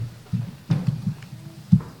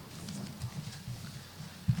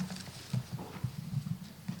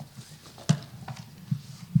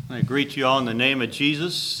I greet you all in the name of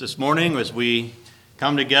Jesus this morning as we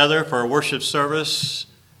come together for a worship service,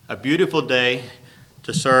 a beautiful day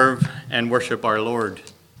to serve and worship our Lord.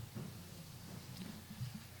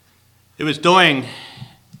 It was during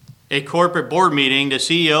a corporate board meeting, the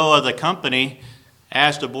CEO of the company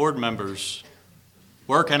asked the board members,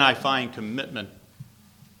 "Where can I find commitment?"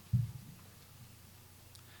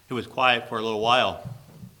 It was quiet for a little while.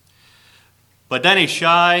 But then a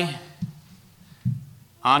shy,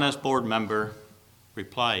 honest board member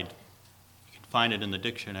replied. You can find it in the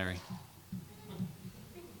dictionary.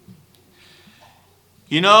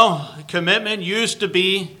 You know, commitment used to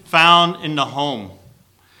be found in the home.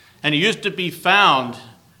 And it used to be found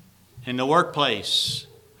in the workplace.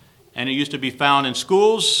 And it used to be found in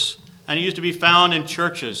schools. And it used to be found in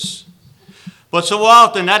churches. But so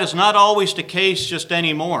often that is not always the case just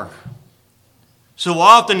anymore. So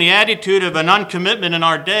often the attitude of an uncommitment in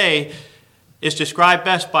our day is described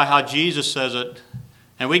best by how Jesus says it.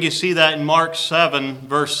 And we can see that in Mark 7,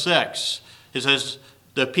 verse 6. It says,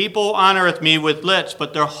 "The people honoreth me with lips,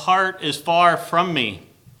 but their heart is far from me."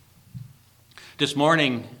 This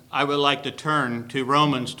morning, I would like to turn to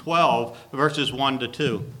Romans 12, verses 1 to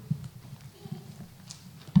 2.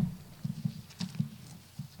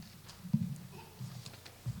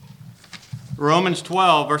 Romans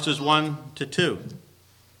 12, verses 1 to 2.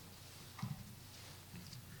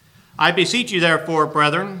 "I beseech you, therefore,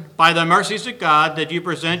 brethren, by the mercies of God, that you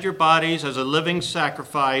present your bodies as a living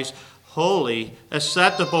sacrifice, holy,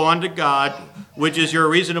 acceptable unto God, which is your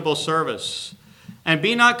reasonable service. And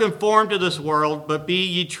be not conformed to this world, but be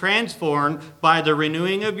ye transformed by the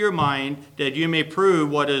renewing of your mind, that you may prove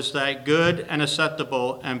what is that good and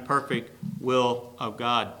acceptable and perfect will of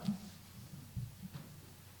God."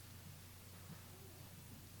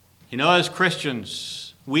 You know, as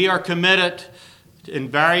Christians, we are committed in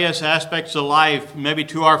various aspects of life, maybe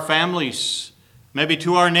to our families, maybe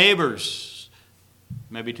to our neighbors,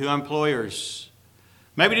 maybe to employers,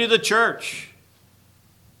 maybe to the church,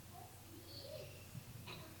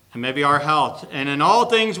 and maybe our health, and in all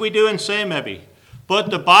things we do and say maybe.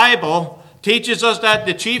 But the Bible teaches us that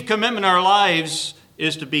the chief commitment in our lives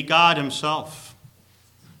is to be God himself.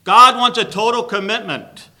 God wants a total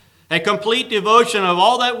commitment, a complete devotion of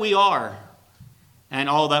all that we are and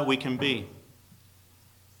all that we can be.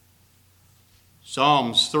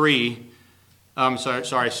 Psalms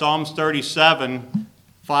 37,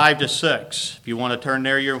 5 to 6. If you want to turn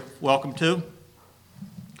there, you're welcome to.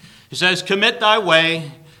 It says, "Commit thy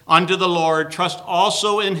way unto the Lord, trust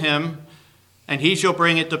also in him, and he shall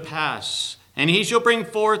bring it to pass. And he shall bring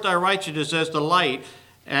forth thy righteousness as the light,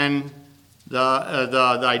 and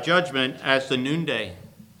thy judgment as the noonday."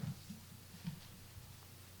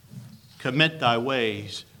 Commit thy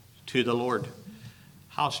ways to the Lord.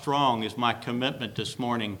 How strong is my commitment this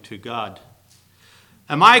morning to God?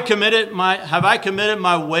 Have I committed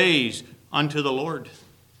my ways unto the Lord?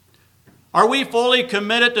 Are we fully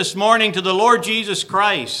committed this morning to the Lord Jesus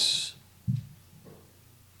Christ?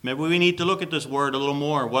 Maybe we need to look at this word a little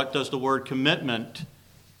more. What does the word commitment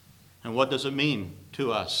and what does it mean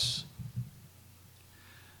to us?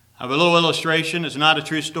 I have a little illustration. It's not a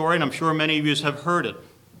true story, and I'm sure many of you have heard it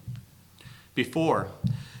before.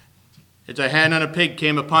 It's a hen and a pig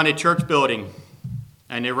came upon a church building,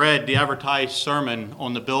 and they read the advertised sermon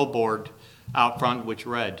on the billboard out front, which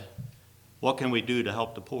read, "What can we do to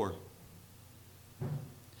help the poor?"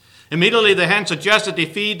 Immediately the hen suggested they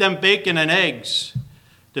feed them bacon and eggs.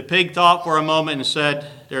 The pig thought for a moment and said,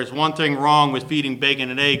 "There's one thing wrong with feeding bacon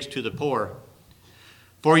and eggs to the poor.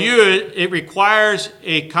 For you, it requires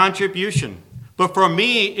a contribution. But for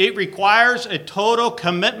me, it requires a total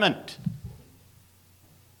commitment."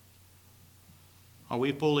 Are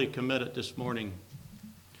we fully committed this morning?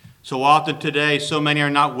 So often today, so many are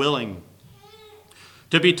not willing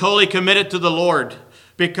to be totally committed to the Lord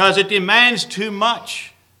because it demands too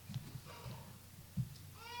much.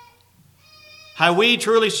 Have we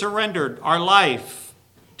truly surrendered our life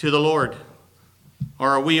to the Lord?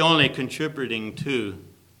 Or are we only contributing to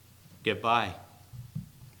get by?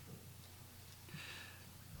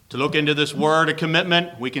 To look into this word of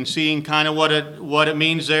commitment, we can see in kind of what it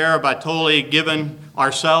means there by totally giving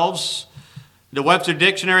ourselves. The Webster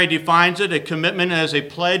Dictionary defines it, a commitment as a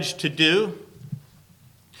pledge to do.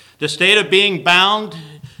 The state of being bound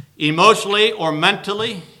emotionally or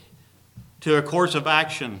mentally to a course of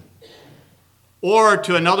action or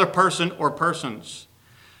to another person or persons.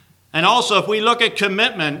 And also, if we look at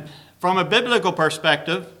commitment from a biblical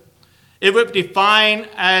perspective, it would define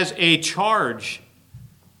as a charge.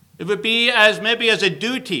 It would be as maybe as a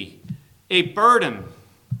duty, a burden,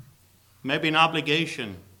 maybe an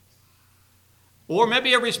obligation, or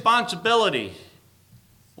maybe a responsibility,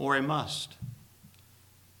 or a must.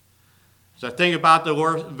 As I think about the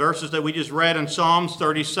verses that we just read in Psalms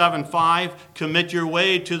 37:5, commit your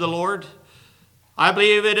way to the Lord, I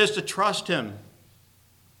believe it is to trust him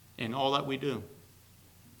in all that we do.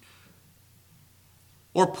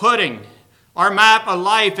 Or putting our map of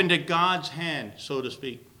life into God's hand, so to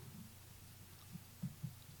speak.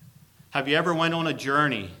 Have you ever went on a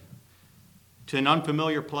journey to an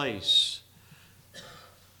unfamiliar place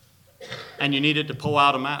and you needed to pull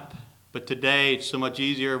out a map? But today it's so much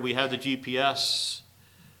easier. We have the GPS.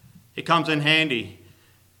 It comes in handy.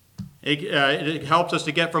 It helps us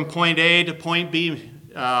to get from point A to point B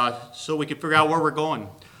so we can figure out where we're going.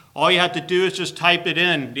 All you have to do is just type it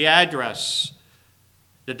in, the address,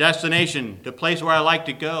 the destination, the place where I like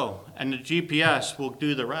to go, and the GPS will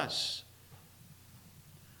do the rest.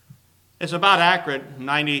 It's about accurate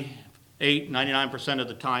 98, 99% of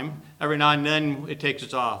the time. Every now and then it takes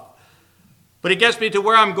us off. But it gets me to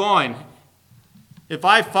where I'm going. If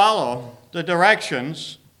I follow the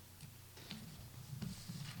directions,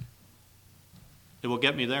 it will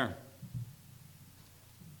get me there.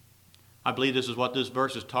 I believe this is what this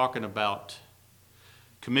verse is talking about.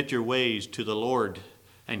 Commit your ways to the Lord,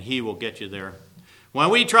 and he will get you there.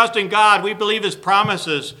 When we trust in God, we believe his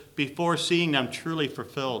promises before seeing them truly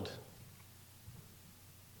fulfilled.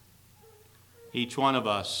 Each one of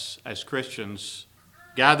us as Christians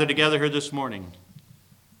gathered together here this morning,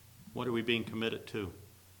 what are we being committed to?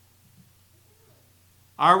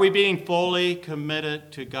 Are we being fully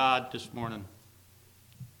committed to God this morning?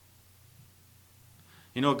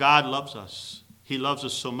 You know, God loves us. He loves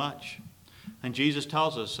us so much. And Jesus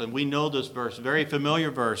tells us, and we know this verse, very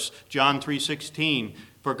familiar verse, John 3:16.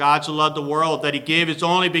 For God so loved the world that he gave his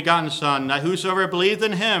only begotten Son, that whosoever believed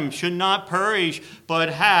in him should not perish, but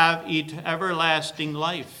have everlasting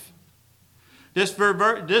life. This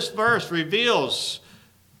verse reveals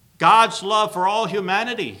God's love for all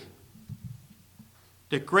humanity.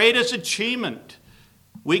 The greatest achievement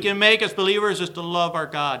we can make as believers is to love our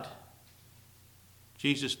God.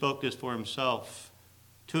 Jesus spoke this for himself,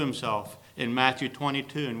 to himself, in Matthew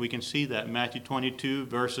 22, and we can see that in Matthew 22,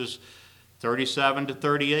 verses 37 to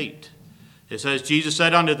 38. It says, Jesus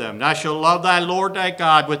said unto them, Thou shalt love thy Lord thy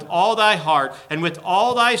God with all thy heart, and with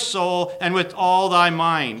all thy soul, and with all thy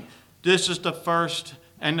mind. This is the first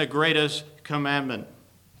and the greatest commandment.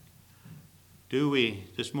 Do we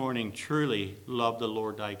this morning truly love the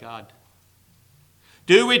Lord thy God?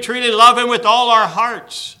 Do we truly love him with all our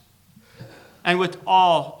hearts and with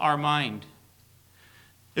all our mind?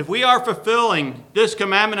 If we are fulfilling this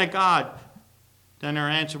commandment of God, then our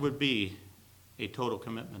answer would be a total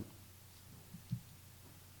commitment.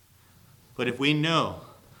 But if we know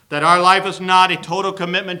that our life is not a total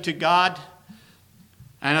commitment to God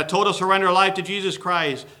and a total surrender of life to Jesus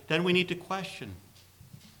Christ, then we need to question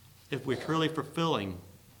if we're truly fulfilling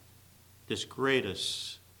this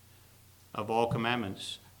greatest of all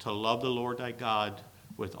commandments, to love the Lord thy God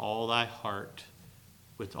with all thy heart,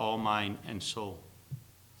 with all mind and soul.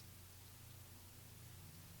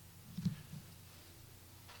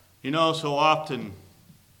 You know, so often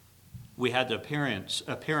we have the appearance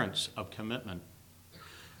of commitment.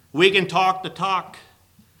 We can talk the talk,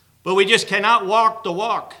 but we just cannot walk the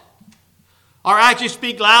walk. Our actions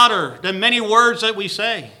speak louder than many words that we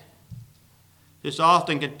say. This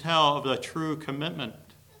often can tell of the true commitment.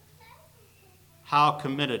 How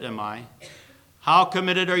committed am I? How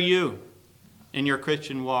committed are you in your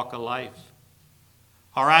Christian walk of life?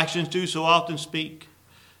 Our actions do so often speak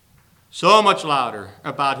so much louder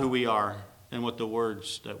about who we are than what the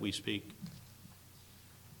words that we speak.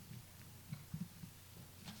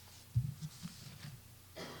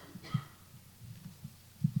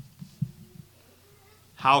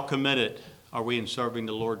 How committed are we in serving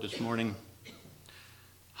the Lord this morning?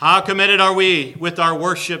 How committed are we with our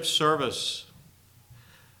worship service?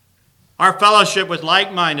 Our fellowship with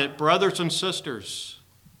like-minded brothers and sisters?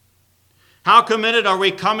 How committed are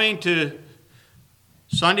we coming to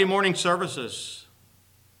Sunday morning services?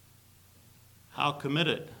 How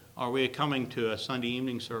committed are we coming to a Sunday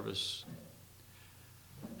evening service?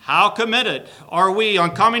 How committed are we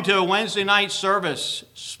on coming to a Wednesday night service,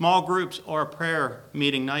 small groups, or a prayer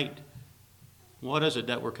meeting night? What is it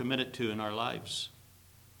that we're committed to in our lives?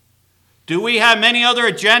 Do we have many other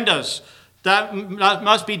agendas that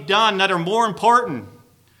must be done that are more important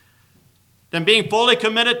than being fully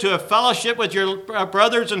committed to a fellowship with your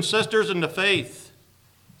brothers and sisters in the faith?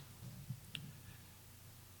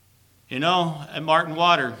 You know, at Martin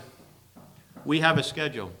Water, we have a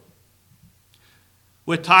schedule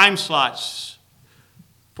with time slots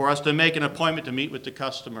for us to make an appointment to meet with the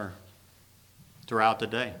customer, throughout the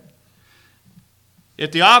day.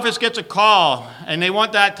 If the office gets a call and they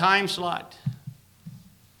want that time slot,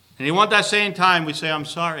 and they want that same time, we say, I'm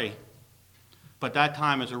sorry, but that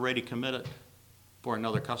time is already committed for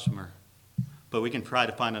another customer. But we can try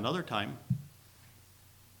to find another time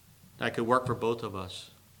that could work for both of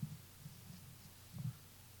us.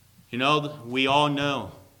 You know, we all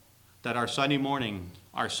know that our Sunday morning,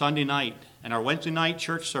 our Sunday night, and our Wednesday night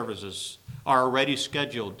church services are already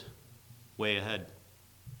scheduled way ahead.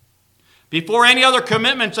 Before any other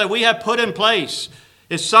commitments that we have put in place,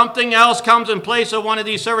 if something else comes in place of one of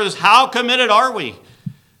these services, how committed are we?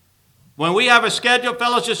 When we have a scheduled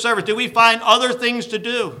fellowship service, do we find other things to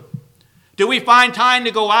do? Do we find time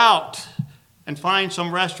to go out and find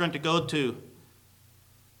some restaurant to go to?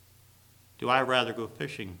 Do I rather go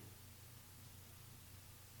fishing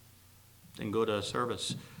than go to a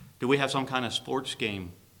service? Do we have some kind of sports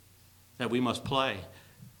game that we must play?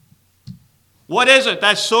 What is it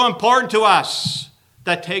that's so important to us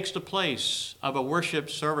that takes the place of a worship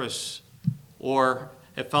service or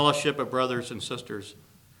a fellowship of brothers and sisters?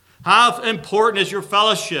 How important is your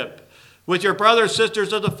fellowship with your brothers and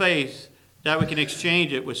sisters of the faith that we can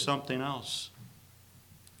exchange it with something else?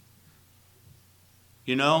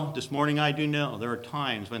 You know, this morning I do know there are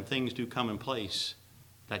times when things do come in place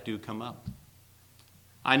that do come up.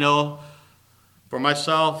 I know for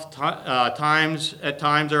myself, at times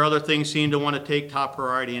there are other things seem to want to take top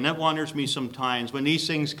priority, and it wonders me sometimes. When these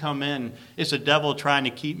things come in, it's the devil trying to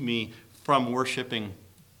keep me from worshiping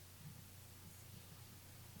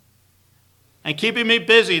and keeping me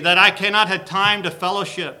busy that I cannot have time to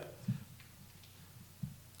fellowship.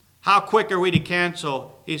 How quick are we to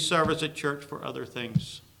cancel a service at church for other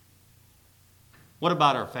things? What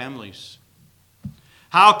about our families?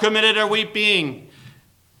 How committed are we being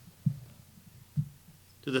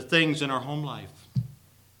to the things in our home life?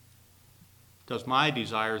 Does my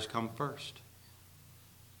desires come first?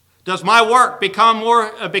 Does my work become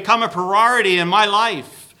a priority in my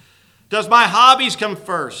life? Does my hobbies come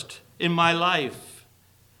first in my life?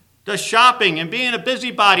 Does shopping and being a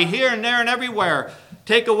busybody here and there and everywhere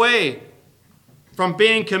take away from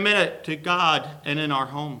being committed to God and in our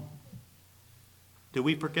home? Do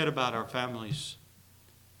we forget about our families?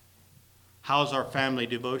 How's our family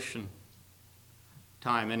devotion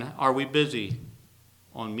time? And are we busy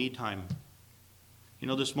on me time? You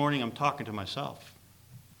know, this morning I'm talking to myself,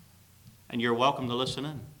 and you're welcome to listen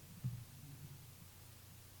in.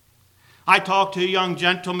 I talked to a young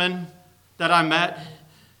gentleman that I met,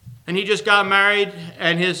 and he just got married,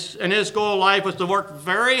 and his goal in life was to work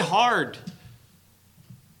very hard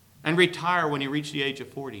and retire when he reached the age of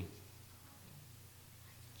 40,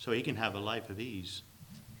 so he can have a life of ease.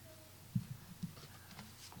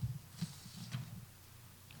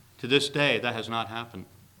 To this day, that has not happened.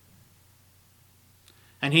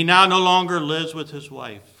 And he now no longer lives with his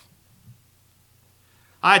wife.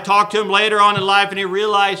 I talked to him later on in life, and he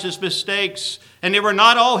realized his mistakes, and they were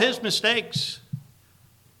not all his mistakes.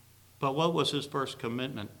 But what was his first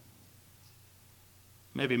commitment?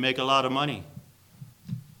 Maybe make a lot of money,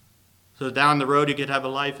 so down the road he could have a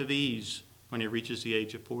life of ease when he reaches the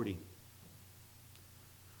age of 40.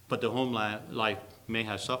 But the home life may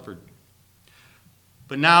have suffered.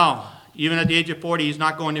 But now, even at the age of 40, he's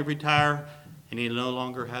not going to retire, and he no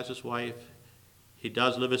longer has his wife. He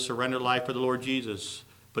does live a surrendered life for the Lord Jesus,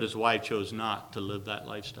 but his wife chose not to live that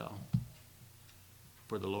lifestyle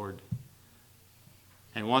for the Lord.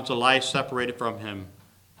 And once a life separated from him,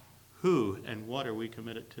 who and what are we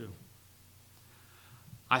committed to?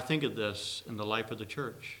 I think of this in the life of the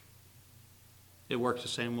church. It works the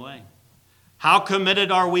same way. How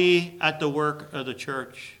committed are we at the work of the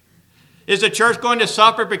church? Is the church going to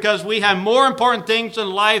suffer because we have more important things in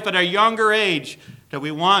life at a younger age that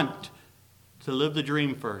we want to live the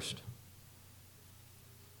dream first?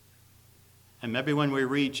 And maybe when we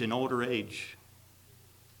reach an older age,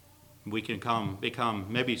 we can become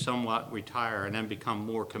maybe somewhat retire and then become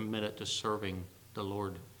more committed to serving the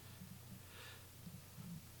Lord.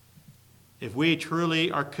 If we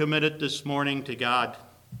truly are committed this morning to God,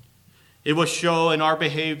 it will show in our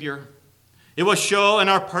behavior. It will show in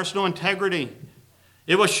our personal integrity.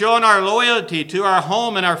 It will show in our loyalty to our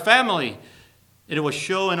home and our family. It will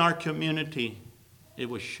show in our community. It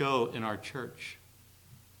will show in our church.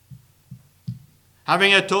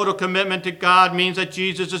 Having a total commitment to God means that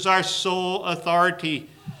Jesus is our sole authority.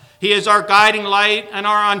 He is our guiding light and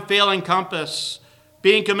our unfailing compass.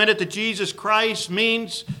 Being committed to Jesus Christ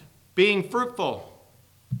means being fruitful.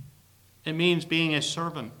 It means being a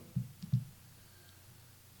servant.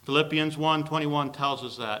 Philippians 1:21 tells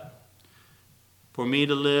us that. For me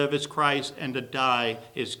to live is Christ, and to die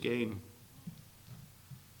is gain.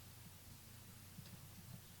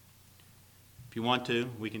 If you want to,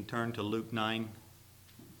 we can turn to Luke 9,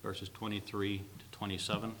 verses 23 to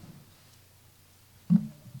 27.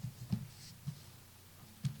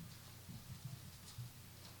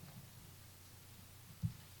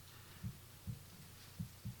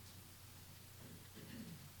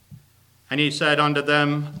 And he said unto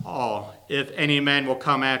them all, If any man will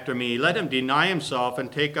come after me, let him deny himself and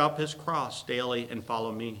take up his cross daily and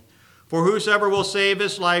follow me. For whosoever will save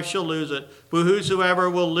his life shall lose it, but whosoever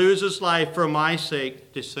will lose his life for my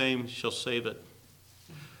sake, the same shall save it.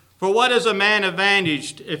 For what is a man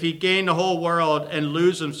advantaged if he gain the whole world and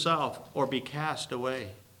lose himself, or be cast away?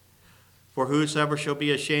 For whosoever shall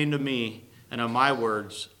be ashamed of me and of my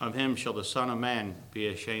words, of him shall the Son of Man be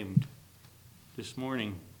ashamed. This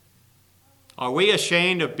morning, are we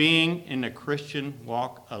ashamed of being in the Christian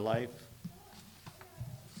walk of life?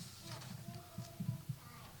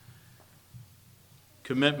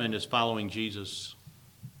 Commitment is following Jesus.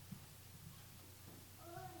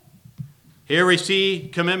 Here we see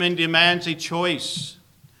commitment demands a choice.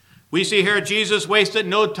 We see here Jesus wasted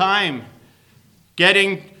no time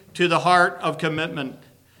getting to the heart of commitment.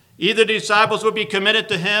 Either the disciples would be committed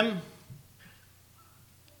to him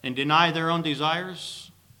and deny their own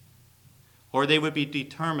desires, or they would be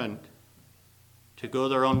determined to go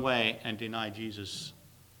their own way and deny Jesus.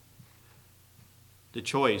 The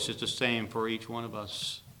choice is the same for each one of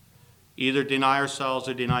us. Either deny ourselves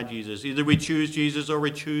or deny Jesus. Either we choose Jesus or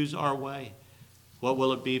we choose our way. What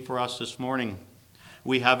will it be for us this morning?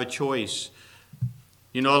 We have a choice.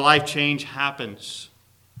 You know, life change happens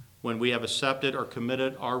when we have accepted or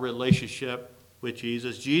committed our relationship with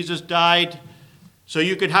Jesus. Jesus died so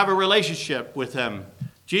you could have a relationship with him.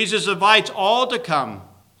 Jesus invites all to come.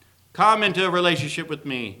 Come into a relationship with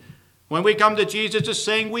me. When we come to Jesus, it's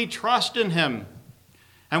saying we trust in him.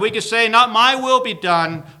 And we can say, not my will be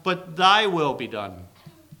done, but thy will be done.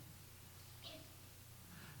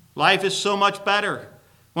 Life is so much better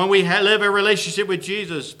when we live a relationship with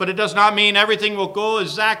Jesus. But it does not mean everything will go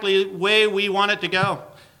exactly the way we want it to go.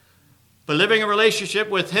 But living a relationship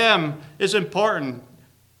with him is important,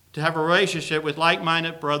 to have a relationship with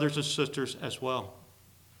like-minded brothers and sisters as well.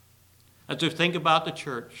 As we think about the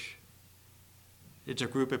church, it's a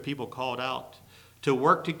group of people called out to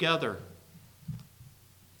work together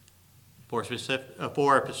for a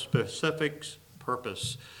specific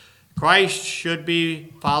purpose. Christ should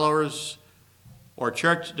be followers, or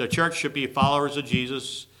the church should be followers of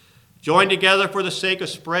Jesus, joined together for the sake of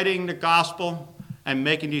spreading the gospel and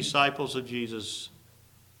making disciples of Jesus.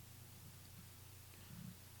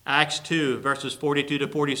 Acts 2, verses 42 to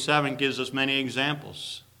 47 gives us many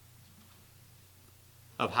examples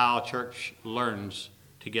of how a church learns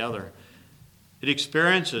together. It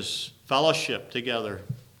experiences fellowship together.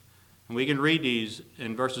 And we can read these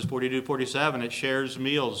in verses 42 to 47. It shares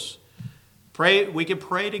meals. We can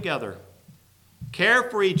pray together. Care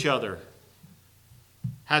for each other.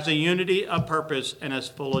 Has a unity of purpose and is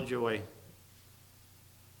full of joy.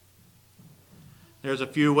 There's a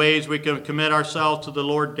few ways we can commit ourselves to the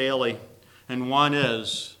Lord daily. And one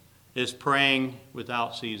is praying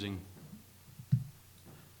without ceasing.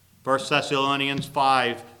 1 Thessalonians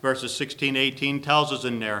 5, verses 16 to 18 tells us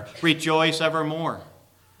in there, rejoice evermore.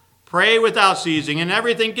 Pray without ceasing, and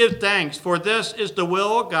everything give thanks, for this is the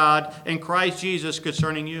will of God in Christ Jesus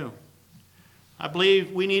concerning you. I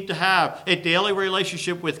believe we need to have a daily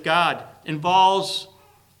relationship with God. It involves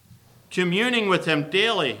communing with him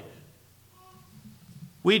daily.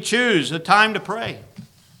 We choose a time to pray.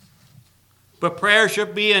 But prayer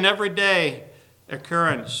should be an everyday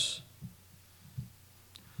occurrence.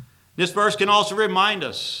 This verse can also remind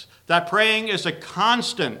us that praying is a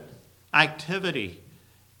constant activity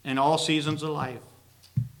in all seasons of life.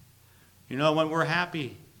 You know, when we're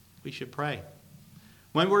happy, we should pray.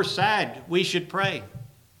 When we're sad, we should pray.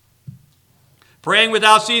 Praying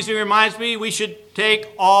without ceasing reminds me we should take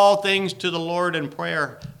all things to the Lord in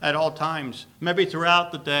prayer at all times, maybe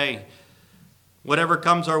throughout the day. Whatever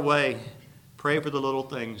comes our way, pray for the little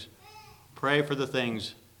things. Pray for the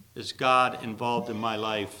things. Is God involved in my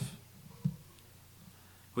life?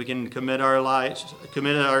 We can committing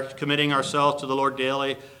ourselves to the Lord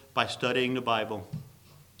daily by studying the Bible.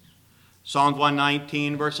 Psalms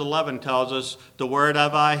 119, verse 11 tells us, the word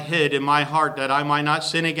have I hid in my heart that I might not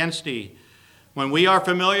sin against thee. When we are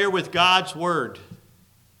familiar with God's word,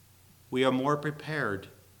 we are more prepared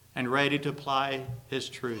and ready to apply his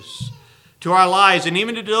truths to our lives and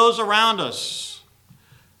even to those around us.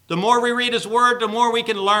 The more we read his word, the more we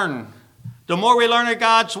can learn. The more we learn of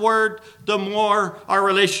God's word, the more our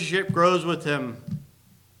relationship grows with him.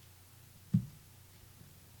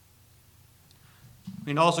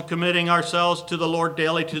 and also committing ourselves to the Lord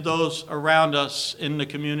daily, to those around us in the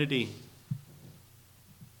community.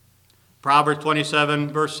 Proverbs 27,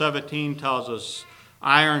 verse 17 tells us,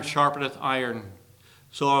 iron sharpeneth iron,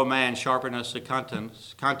 so a man sharpeneth the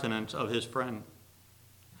countenance of his friend.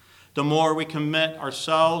 The more we commit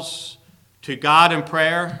ourselves to God in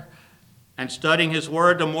prayer and studying his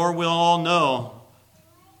word, the more we'll all know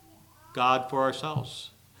God for ourselves.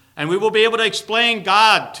 And we will be able to explain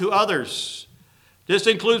God to others. This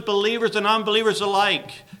includes believers and unbelievers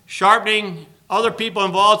alike, sharpening other people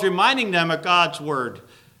involved, reminding them of God's word,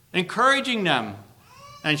 encouraging them,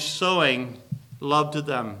 and showing love to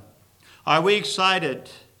them. Are we excited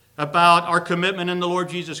about our commitment in the Lord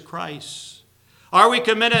Jesus Christ? Are we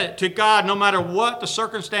committed to God no matter what the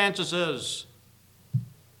circumstances is?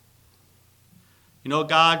 You know,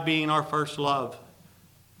 God being our first love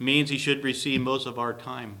means he should receive most of our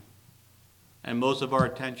time and most of our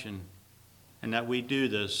attention, and that we do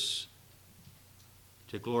this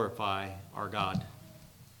to glorify our God.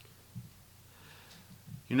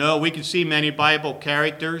 You know, we can see many Bible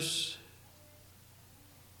characters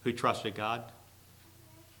who trusted God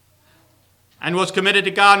and was committed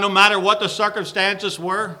to God no matter what the circumstances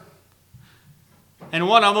were. And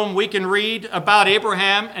one of them we can read about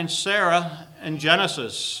Abraham and Sarah in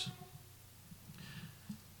Genesis.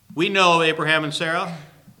 We know Abraham and Sarah.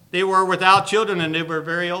 They were without children and they were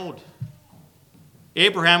very old.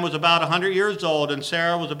 Abraham was about 100 years old and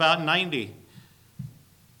Sarah was about 90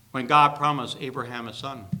 when God promised Abraham a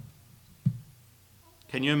son.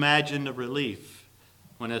 Can you imagine the relief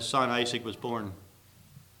when his son Isaac was born?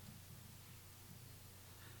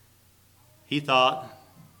 He thought,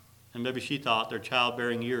 and maybe she thought, their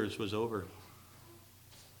childbearing years was over.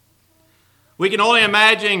 We can only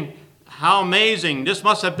imagine how amazing this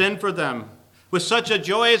must have been for them. With such a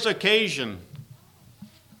joyous occasion,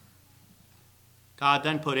 God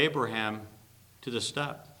then put Abraham to the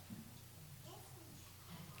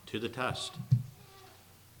test,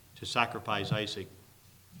 to sacrifice Isaac.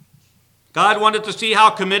 God wanted to see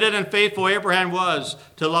how committed and faithful Abraham was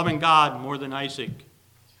to loving God more than Isaac.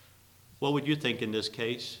 What would you think in this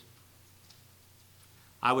case?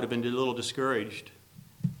 I would have been a little discouraged.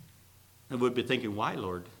 I would be thinking, why,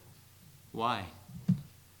 Lord? Why?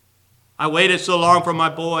 I waited so long for my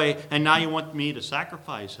boy, and now you want me to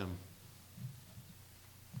sacrifice him.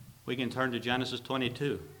 We can turn to Genesis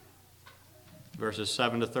 22, verses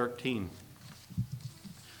 7 to 13.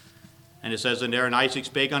 And it says in there, and Isaac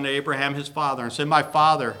spake unto Abraham his father, and said, my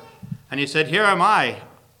father. And he said, here am I,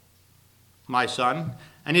 my son.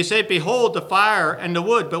 And he said, behold the fire and the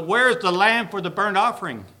wood, but where is the lamb for the burnt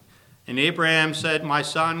offering? And Abraham said, my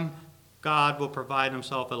son, God will provide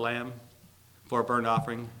himself a lamb for a burnt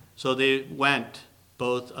offering. So they went,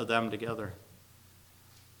 both of them together.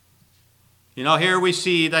 You know, here we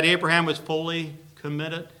see that Abraham was fully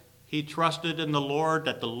committed. He trusted in the Lord,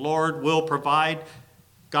 that the Lord will provide.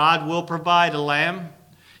 God will provide a lamb.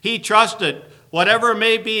 He trusted, whatever it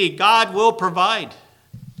may be, God will provide.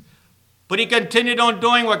 But he continued on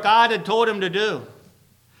doing what God had told him to do.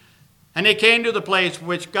 And they came to the place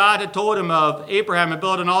which God had told him of, Abraham, and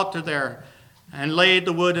built an altar there, and laid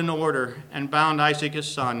the wood in order, and bound Isaac his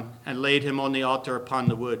son, and laid him on the altar upon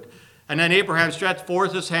the wood. And then Abraham stretched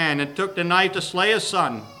forth his hand, and took the knife to slay his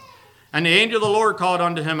son. And the angel of the Lord called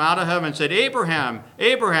unto him out of heaven, and said, Abraham,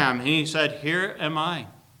 Abraham. And he said, here am I.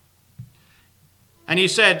 And he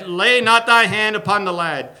said, lay not thy hand upon the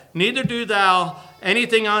lad, neither do thou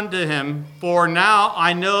anything unto him, for now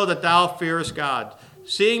I know that thou fearest God,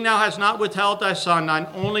 seeing thou hast not withheld thy son, thine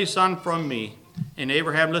only son, from me. And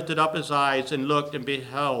Abraham lifted up his eyes and looked, and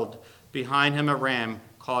beheld behind him a ram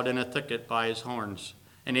caught in a thicket by his horns.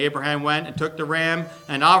 And Abraham went and took the ram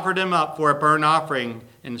and offered him up for a burnt offering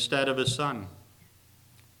instead of his son.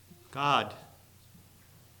 God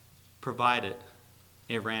provided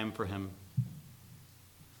a ram for him.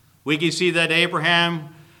 We can see that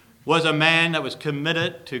Abraham was a man that was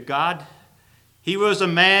committed to God. He was a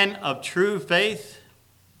man of true faith.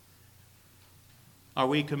 Are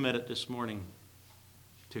we committed this morning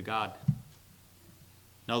to God?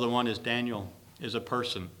 Another one is Daniel, is a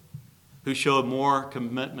person who showed more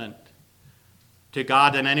commitment to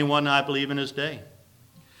God than anyone, I believe, in his day.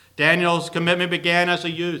 Daniel's commitment began as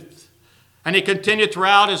a youth, and he continued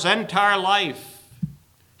throughout his entire life.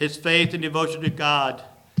 His faith and devotion to God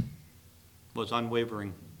was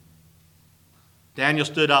unwavering. Daniel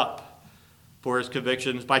stood up for his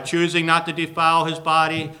convictions by choosing not to defile his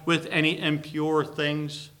body with any impure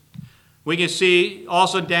things. We can see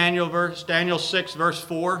also Daniel 6, verse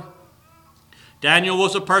 4. Daniel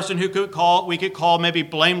was a person who we could call maybe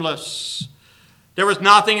blameless. There was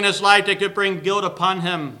nothing in his life that could bring guilt upon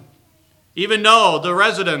him, even though the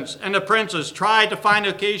residents and the princes tried to find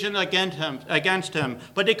occasion against him,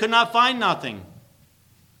 but they could not find nothing.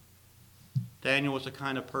 Daniel was the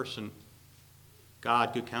kind of person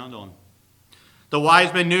God could count on. The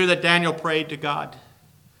wise men knew that Daniel prayed to God.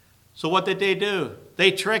 So what did they do?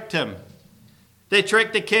 They tricked him. They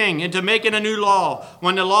tricked the king into making a new law.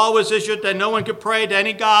 When the law was issued that no one could pray to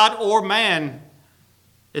any god or man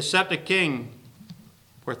except the king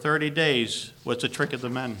for 30 days was the trick of the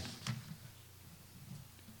men.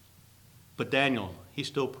 But Daniel, he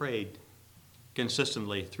still prayed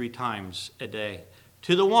consistently 3 times a day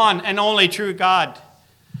to the one and only true God.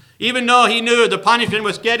 Even though he knew the punishment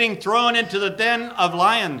was getting thrown into the den of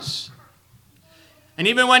lions. And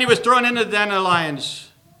even when he was thrown into the den of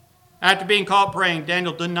lions, after being caught praying,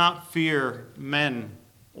 Daniel did not fear men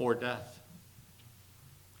or death.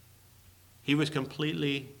 He was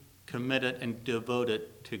completely committed and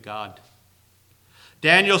devoted to God.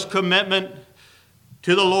 Daniel's commitment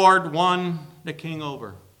to the Lord won the king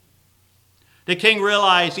over. The king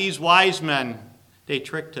realized these wise men, they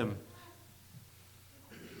tricked him.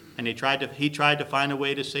 And he tried to find a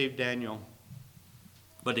way to save Daniel.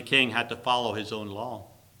 But the king had to follow his own law.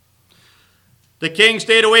 The king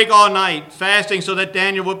stayed awake all night, fasting so that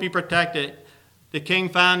Daniel would be protected. The king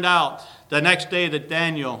found out the next day that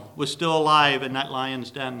Daniel was still alive in that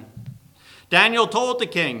lion's den. Daniel told the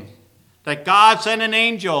king that God sent an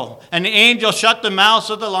angel, and the angel shut the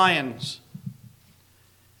mouths of the lions.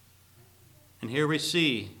 And here we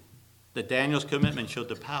see that Daniel's commitment showed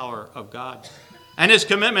the power of God. And his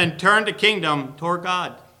commitment turned the kingdom toward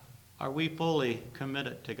God. Are we fully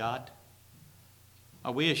committed to God?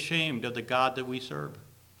 Are we ashamed of the God that we serve?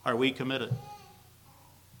 Are we committed?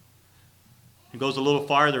 It goes a little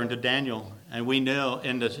farther into Daniel, and we know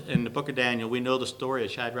in the book of Daniel, we know the story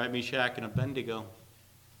of Shadrach, Meshach, and Abednego.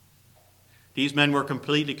 These men were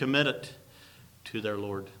completely committed to their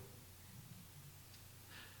Lord.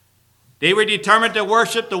 They were determined to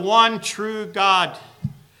worship the one true God.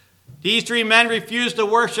 These 3 men refused to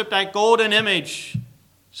worship that golden image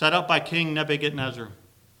set up by King Nebuchadnezzar.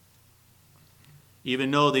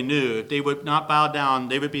 Even though they knew if they would not bow down,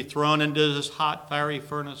 they would be thrown into this hot, fiery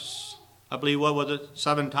furnace. I believe, what was it,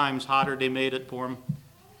 7 times hotter they made it for them.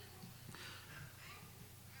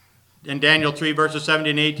 In Daniel 3, verses 17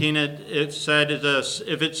 and 18, it said this,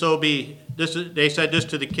 if it so be, they said this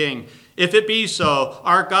to the king, if it be so,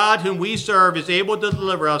 our God whom we serve is able to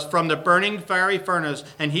deliver us from the burning fiery furnace,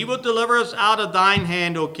 and he will deliver us out of thine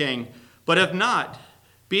hand, O king. But if not,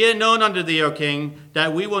 be it known unto thee, O king,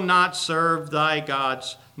 that we will not serve thy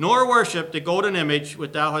gods, nor worship the golden image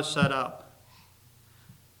which thou hast set up.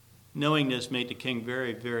 Knowing this made the king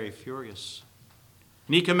very, very furious.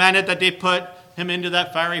 And he commanded that they put him into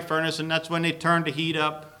that fiery furnace, and that's when they turned the heat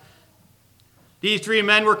up. These 3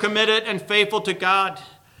 men were committed and faithful to God,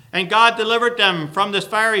 and God delivered them from this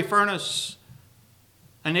fiery furnace.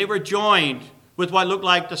 And they were joined with what looked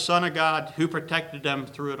like the Son of God who protected them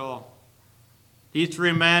through it all. These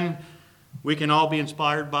 3 men we can all be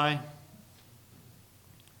inspired by.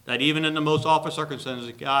 That even in the most awful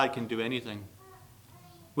circumstances, God can do anything.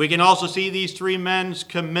 We can also see these 3 men's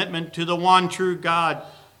commitment to the one true God.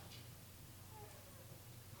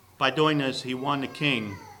 By doing this, he won the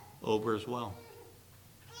king over as well.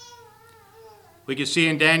 We can see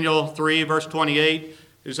in Daniel 3, verse 28,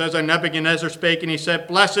 it says, and Nebuchadnezzar spake, and he said,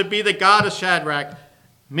 blessed be the God of Shadrach,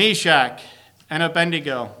 Meshach, and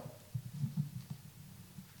Abednego,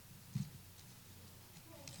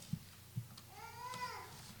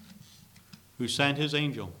 who sent his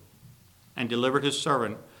angel and delivered his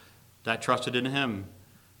servant that trusted in him,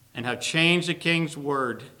 and have changed the king's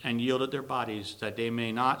word and yielded their bodies, that they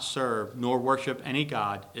may not serve nor worship any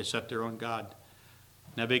god except their own God.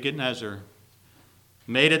 Nebuchadnezzar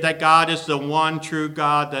made it that God is the one true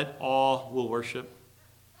God that all will worship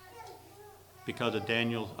because of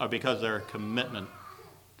because of their commitment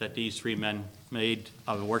that these 3 men made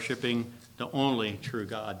of worshiping the only true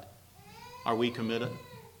God. Are we committed?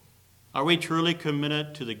 Are we truly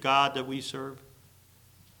committed to the God that we serve?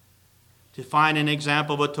 To find an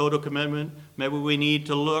example of a total commitment, maybe we need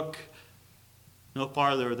to look no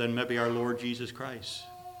farther than maybe our Lord Jesus Christ.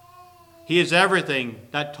 He is everything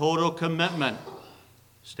that total commitment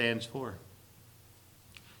stands for.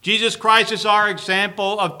 Jesus Christ is our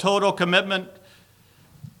example of total commitment.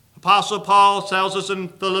 Apostle Paul tells us in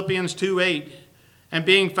Philippians 2:8, and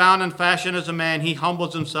being found in fashion as a man, he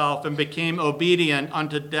humbles himself and became obedient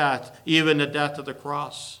unto death, even the death of the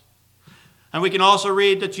cross. And we can also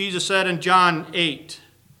read that Jesus said in John 8,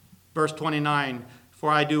 verse 29, for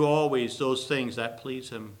I do always those things that please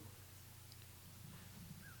him.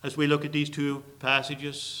 as we look at these two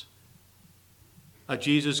passages of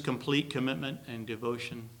Jesus' complete commitment and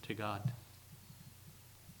devotion to God.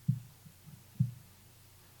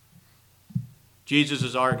 Jesus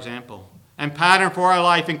is our example and pattern for our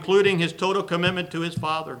life, including his total commitment to his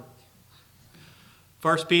Father.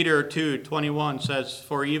 1 Peter 2:21 says,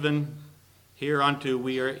 For even hereunto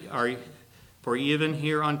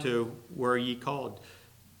were ye called,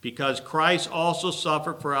 because Christ also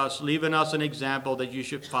suffered for us, leaving us an example that you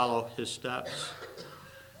should follow his steps.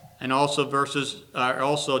 And also 1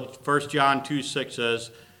 John 2:6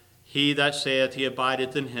 says, He that saith he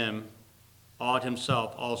abideth in him ought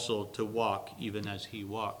himself also to walk even as he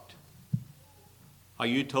walked. Are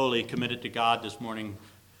you totally committed to God this morning?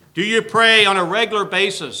 Do you pray on a regular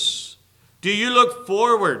basis? Do you look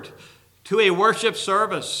forward to a worship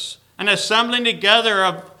service, an assembling together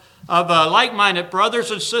of like-minded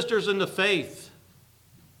brothers and sisters in the faith?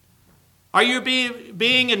 Are you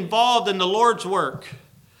being involved in the Lord's work?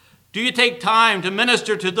 Do you take time to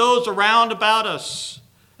minister to those around about us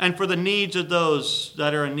and for the needs of those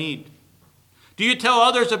that are in need? Do you tell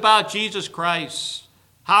others about Jesus Christ?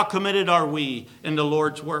 How committed are we in the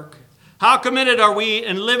Lord's work? How committed are we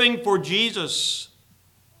in living for Jesus?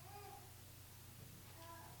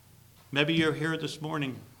 Maybe you're here this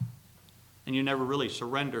morning and you never really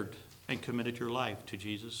surrendered and committed your life to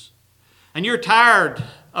Jesus. And you're tired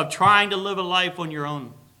of trying to live a life on your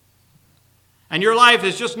own. And your life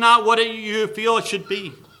is just not what you feel it should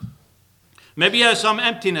be. Maybe you have some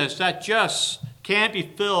emptiness that just can't be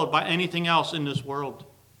filled by anything else in this world.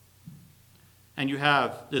 And you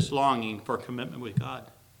have this longing for commitment with God.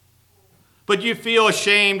 But you feel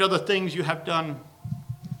ashamed of the things you have done.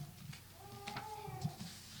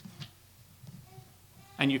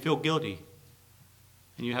 And you feel guilty.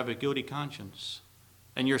 And you have a guilty conscience.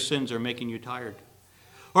 And your sins are making you tired.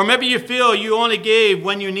 Or maybe you feel you only gave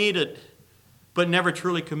when you needed, but never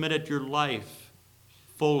truly committed your life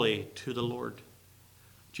fully to the Lord.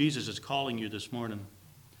 Jesus is calling you this morning.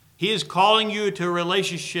 He is calling you to a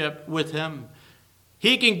relationship with him.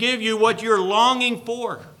 He can give you what you're longing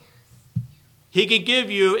for. He can give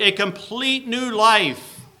you a complete new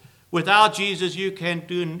life. Without Jesus, you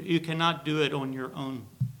cannot do it on your own.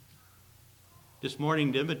 This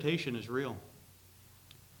morning, the invitation is real.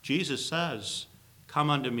 Jesus says, Come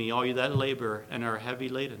unto me, all you that labor and are heavy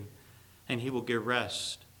laden, and he will give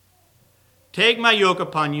rest. Take my yoke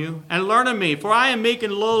upon you and learn of me, for I am meek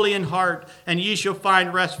and lowly in heart, and ye shall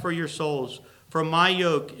find rest for your souls. For my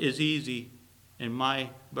yoke is easy and my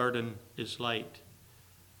burden is light.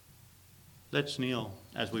 Let's kneel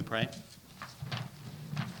as we pray.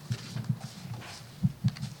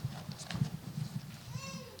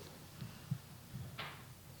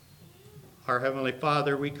 Our Heavenly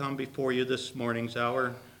Father, we come before you this morning's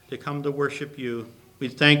hour to come to worship you. We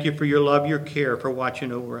thank you for your love, your care, for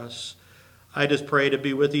watching over us. I just pray to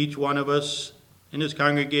be with each one of us in this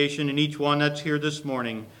congregation and each one that's here this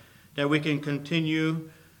morning, that we can continue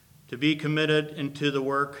to be committed into the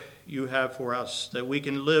work you have for us, that we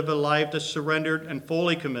can live a life that's surrendered and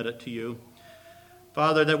fully committed to you.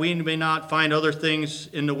 Father, that we may not find other things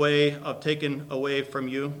in the way of taking away from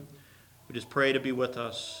you. We just pray to be with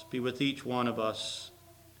us, be with each one of us.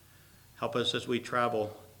 Help us as we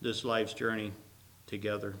travel this life's journey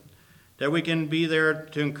together, that we can be there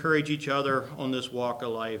to encourage each other on this walk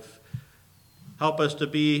of life. Help us to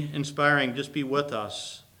be inspiring, just be with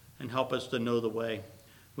us, and help us to know the way.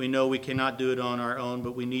 We know we cannot do it on our own,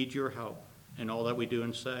 but we need your help in all that we do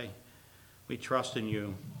and say. We trust in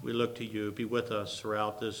you. We look to you. Be with us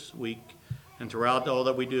throughout this week and throughout all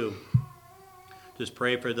that we do. Just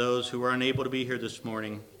pray for those who are unable to be here this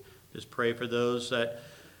morning. Just pray for those that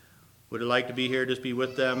would like to be here. Just be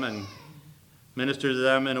with them and minister to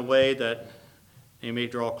them in a way that they may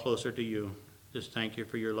draw closer to you. Just thank you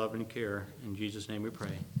for your love and care. In Jesus' name we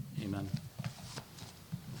pray. Amen.